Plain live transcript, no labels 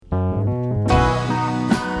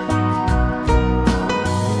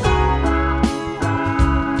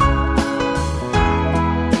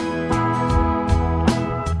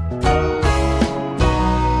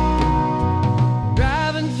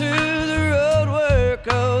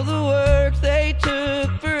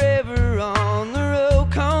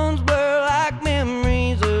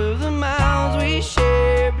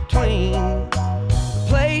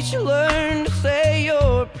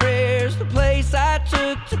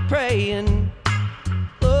praying,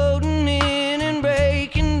 loading in and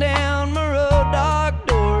breaking down my road dog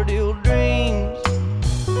door deal dreams.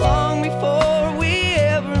 Long before we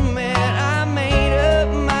ever met, I made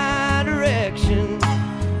up my direction.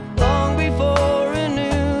 Long before I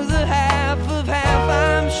knew the half of half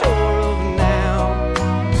I'm sure of now.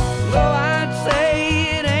 Though I'd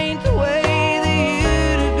say it ain't the way that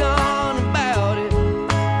you'd have gone about it.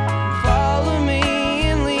 Follow me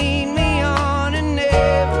and lead me on and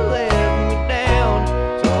never let me down.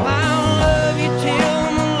 So I'll love you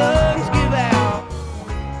till my lungs give out.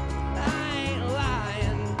 I ain't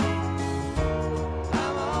lying.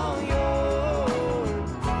 I'm all yours.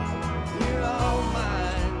 You're all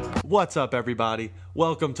mine. What's up, everybody?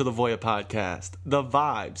 Welcome to the V.O.Y.A podcast, the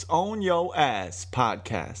Vibes Own Yo Ass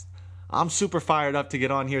podcast. I'm super fired up to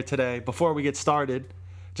get on here today. Before we get started,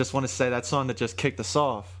 just want to say that song that just kicked us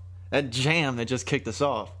off, that jam that just kicked us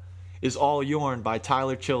off, is All Yourn by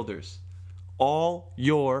Tyler Childers. All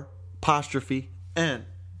Your apostrophe N.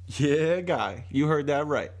 Yeah, guy, you heard that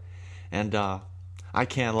right. And I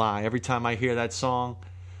can't lie, every time I hear that song,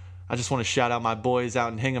 I just want to shout out my boys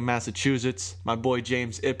out in Hingham, Massachusetts, my boy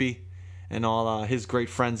James Ippy, and all his great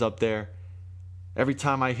friends up there. Every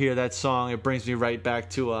time I hear that song, it brings me right back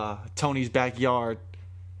to Tony's backyard,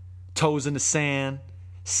 toes in the sand,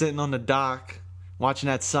 sitting on the dock, watching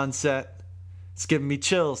that sunset. It's giving me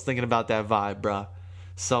chills thinking about that vibe, bruh.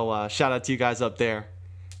 So shout out to you guys up there.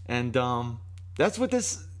 And that's what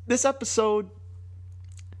this episode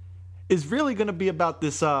is really going to be about,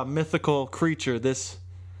 this mythical creature.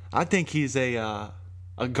 I think he's a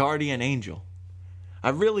guardian angel.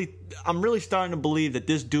 I'm really starting to believe that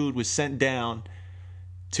this dude was sent down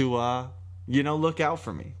to, look out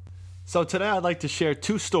for me. So today I'd like to share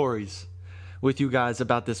two stories with you guys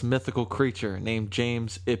about this mythical creature named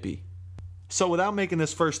James Ippy. So without making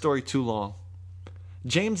this first story too long,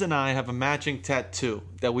 James and I have a matching tattoo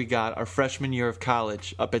that we got our freshman year of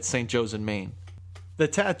college up at St. Joe's in Maine. The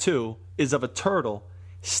tattoo is of a turtle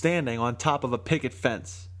standing on top of a picket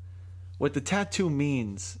fence. What the tattoo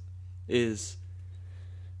means is,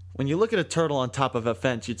 when you look at a turtle on top of a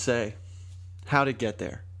fence, you'd say, how'd it get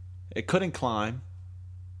there? It couldn't climb,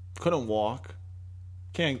 couldn't walk,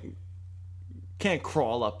 can't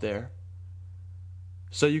crawl up there.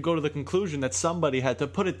 So you go to the conclusion that somebody had to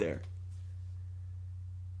put it there.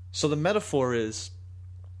 So the metaphor is,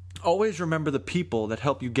 always remember the people that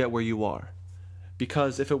help you get where you are.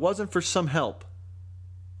 Because if it wasn't for some help,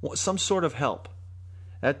 some sort of help,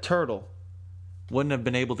 that turtle wouldn't have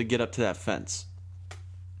been able to get up to that fence.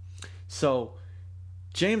 So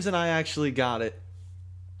James and I actually got it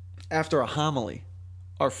after a homily,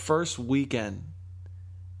 our first weekend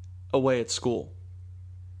away at school.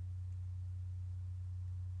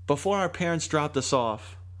 Before our parents dropped us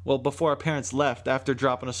off, before our parents left after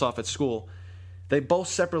dropping us off at school, they both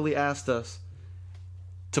separately asked us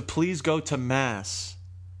to please go to Mass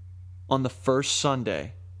on the first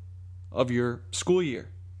Sunday of your school year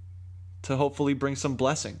to hopefully bring some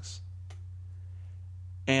blessings.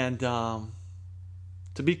 And to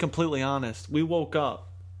be completely honest, we woke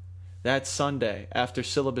up that Sunday after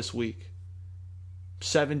syllabus week.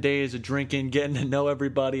 7 days of drinking, getting to know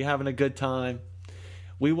everybody, having a good time.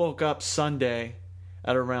 We woke up Sunday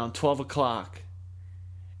at around 12 o'clock.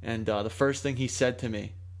 And the first thing he said to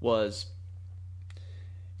me was,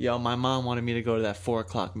 yo, my mom wanted me to go to that 4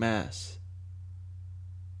 o'clock Mass.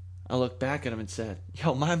 I looked back at him and said,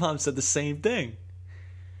 yo, my mom said the same thing.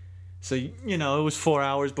 So, it was 4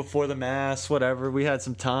 hours before the Mass, whatever. We had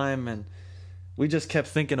some time, and we just kept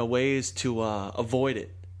thinking of ways to avoid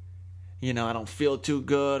it. I don't feel too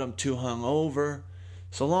good. I'm too hungover.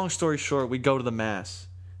 So long story short, we go to the Mass.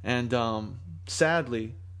 And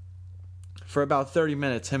sadly, for about 30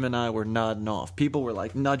 minutes, him and I were nodding off. People were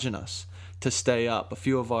nudging us to stay up, a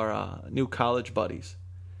few of our new college buddies.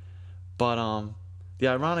 But the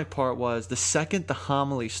ironic part was, the second the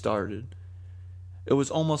homily started, it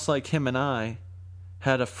was almost like him and I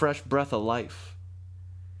had a fresh breath of life.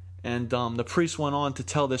 And the priest went on to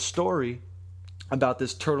tell this story about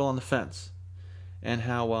this turtle on the fence. And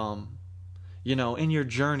how, in your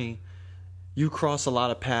journey, you cross a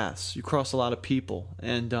lot of paths. You cross a lot of people.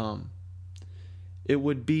 And it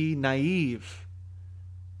would be naive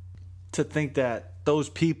to think that those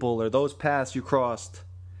people or those paths you crossed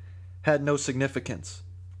had no significance.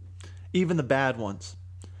 Even the bad ones.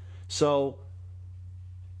 So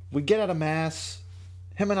we get out of Mass.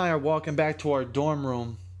 Him and I are walking back to our dorm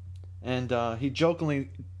room, and he jokingly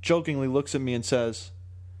looks at me and says,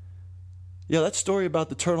 "Yeah, that story about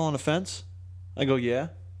the turtle on the fence?" I go, "Yeah."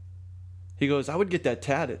 He goes, "I would get that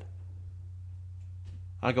tatted."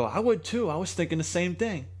 I go, I would too. I was thinking the same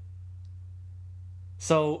thing.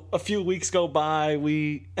 So a few weeks go by,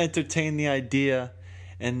 we entertain the idea,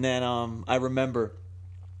 and then I remember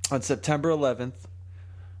on September 11th,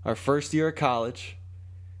 our first year of college,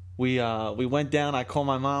 we went down. I called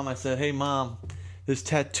my mom. I said, "Hey, Mom, this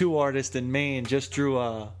tattoo artist in Maine just drew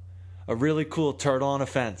a really cool turtle on a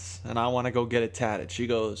fence, and I want to go get it tatted." She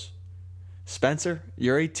goes, "Spencer,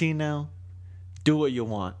 you're 18 now. Do what you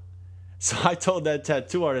want." So I told that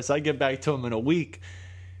tattoo artist I'd get back to him in a week.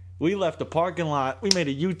 We left the parking lot. We made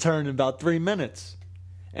a U-turn in about 3 minutes.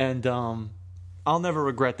 And I'll never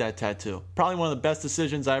regret that tattoo. Probably one of the best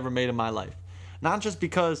decisions I ever made in my life. Not just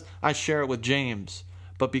because I share it with James,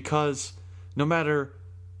 but because no matter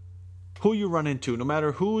who you run into, no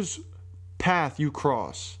matter whose path you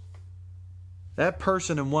cross, that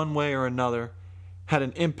person in one way or another had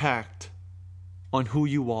an impact on who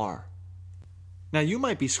you are. Now, you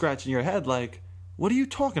might be scratching your head like, what are you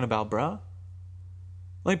talking about, bruh?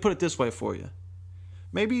 Let me put it this way for you.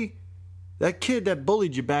 Maybe that kid that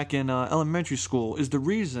bullied you back in elementary school is the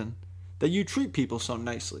reason that you treat people so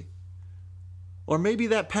nicely. Or maybe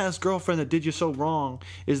that past girlfriend that did you so wrong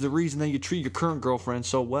is the reason that you treat your current girlfriend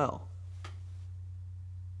so well.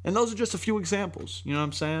 And those are just a few examples, you know what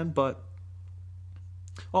I'm saying? But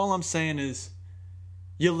all I'm saying is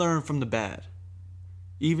you learn from the bad,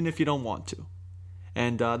 even if you don't want to.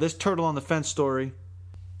 And this turtle on the fence story,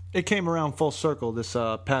 it came around full circle this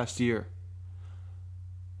past year.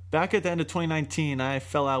 Back at the end of 2019, I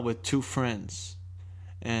fell out with 2 friends.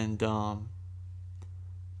 And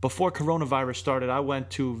before coronavirus started, I went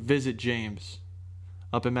to visit James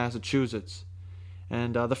up in Massachusetts.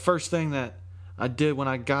 And the first thing that I did when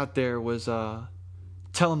I got there was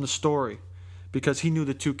tell him the story, because he knew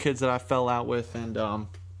the 2 kids that I fell out with, and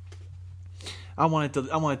I wanted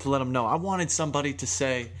to let him know. I wanted somebody to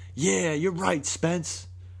say, "Yeah, you're right, Spence.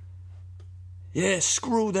 Yeah,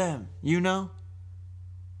 screw them," you know?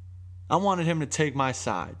 I wanted him to take my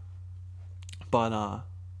side. But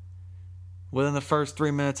within the first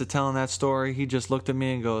 3 minutes of telling that story, he just looked at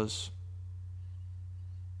me and goes,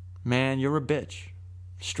 "Man, you're a bitch."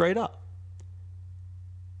 Straight up.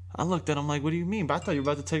 I looked at him like, "What do you mean? But I thought you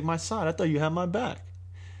were about to take my side. I thought you had my back."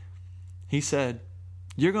 He said,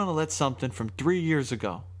 "You're going to let something from 3 years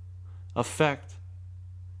ago affect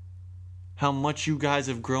how much you guys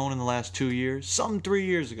have grown in the last 2 years? Something 3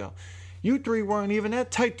 years ago. You 3 weren't even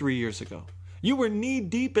that tight 3 years ago. You were knee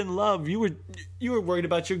deep in love. You were worried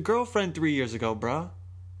about your girlfriend 3 years ago, bruh.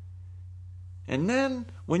 And then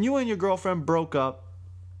when you and your girlfriend broke up,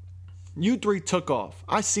 you 3 took off.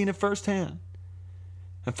 I seen it firsthand.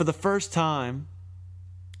 And for the first time,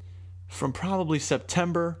 from probably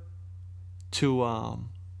September to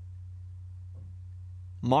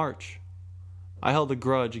March, I held a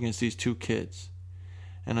grudge against these 2 kids.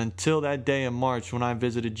 And until that day in March when I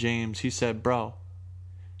visited James, he said, "Bro,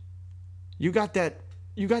 you got that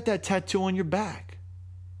tattoo on your back.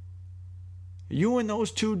 You and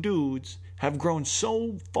those 2 dudes have grown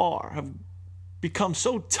so far, have become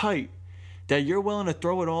so tight, that you're willing to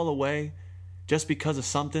throw it all away just because of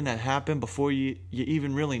something that happened before you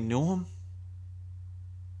even really knew him?"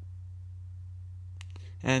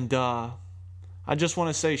 And I just want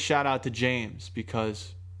to say shout out to James,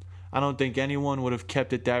 because I don't think anyone would have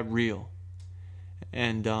kept it that real.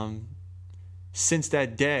 And since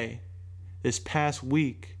that day, this past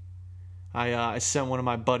week, I sent one of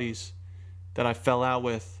my buddies that I fell out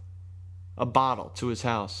with a bottle to his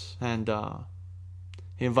house. And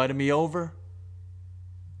he invited me over.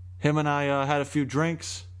 Him and I had a few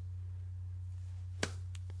drinks.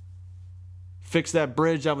 Fixed that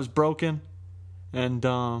bridge that was broken. And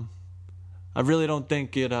I really don't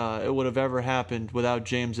think it would have ever happened without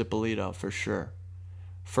James Ippolito, for sure.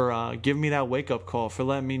 For giving me that wake-up call, for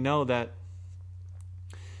letting me know that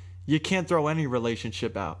you can't throw any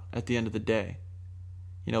relationship out at the end of the day.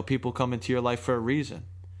 You know, people come into your life for a reason.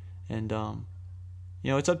 And,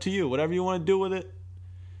 you know, it's up to you. Whatever you want to do with it,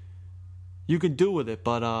 you can do with it.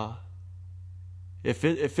 But if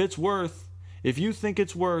you think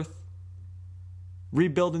it's worth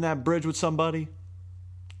rebuilding that bridge with somebody,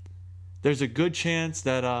 there's a good chance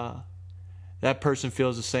that that person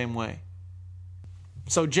feels the same way.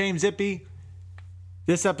 So James Ippy,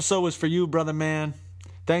 this episode was for you, brother man.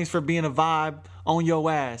 Thanks for being a vibe on your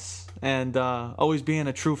ass, and always being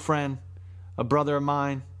a true friend, a brother of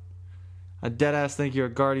mine. A dead ass think you're a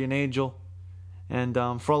guardian angel. And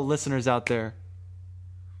for all the listeners out there,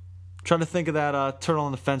 try to think of that turtle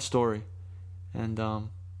on the fence story. And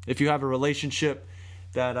if you have a relationship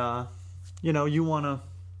that you want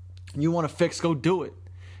to fix, go do it.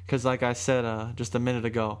 Because like I said just a minute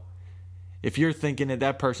ago, if you're thinking it,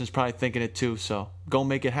 that person's probably thinking it too. So go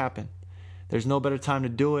make it happen. There's no better time to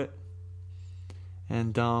do it.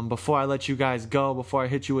 And before I let you guys go, before I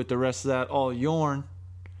hit you with the rest of that all yarn,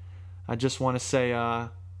 I just want to say I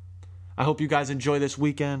hope you guys enjoy this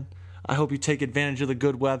weekend. I hope you take advantage of the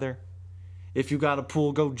good weather. If you got a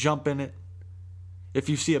pool, go jump in it. If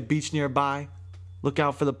you see a beach nearby, look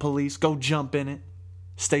out for the police. Go jump in it.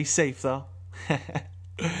 Stay safe, though.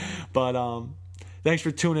 But thanks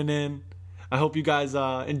for tuning in. I hope you guys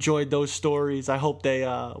enjoyed those stories. I hope they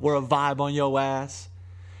were a vibe on your ass.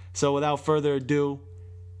 So without further ado,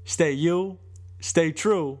 stay you, stay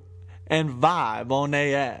true, and vibe on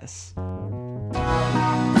they ass.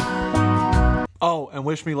 Oh, and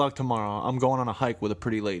wish me luck tomorrow. I'm going on a hike with a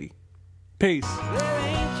pretty lady. Peace. There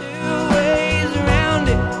ain't two ways around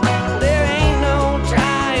it.